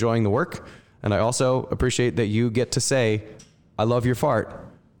you enjoying the work. And I also appreciate that you get to say, I love your fart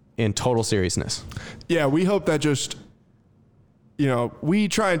in total seriousness. Yeah. We hope that just, we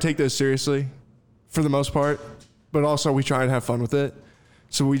try and take this seriously for the most part, but also we try and have fun with it.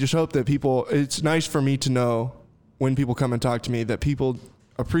 So we just hope that it's nice for me to know when people come and talk to me that people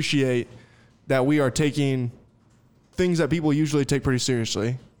appreciate that we are taking things that people usually take pretty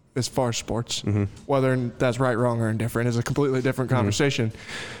seriously as far as sports, whether that's right, wrong, or indifferent is a completely different conversation,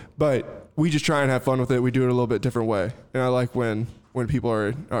 but we just try and have fun with it. We do it a little bit different way. And I like when people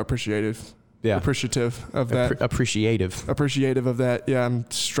are appreciative of that. Appreciative of that. Yeah, I'm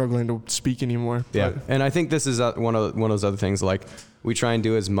struggling to speak anymore. Yeah, and I think this is one of those other things. Like we try and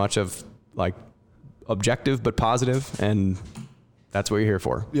do as much of like objective but positive, and that's what you're here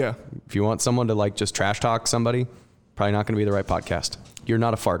for. Yeah. If you want someone to like just trash talk somebody, probably not going to be the right podcast. You're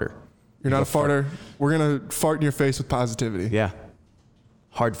not a farter. You're not a farter. We're gonna fart in your face with positivity. Yeah.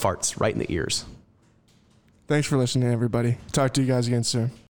 Hard farts right in the ears. Thanks for listening, everybody. Talk to you guys again soon.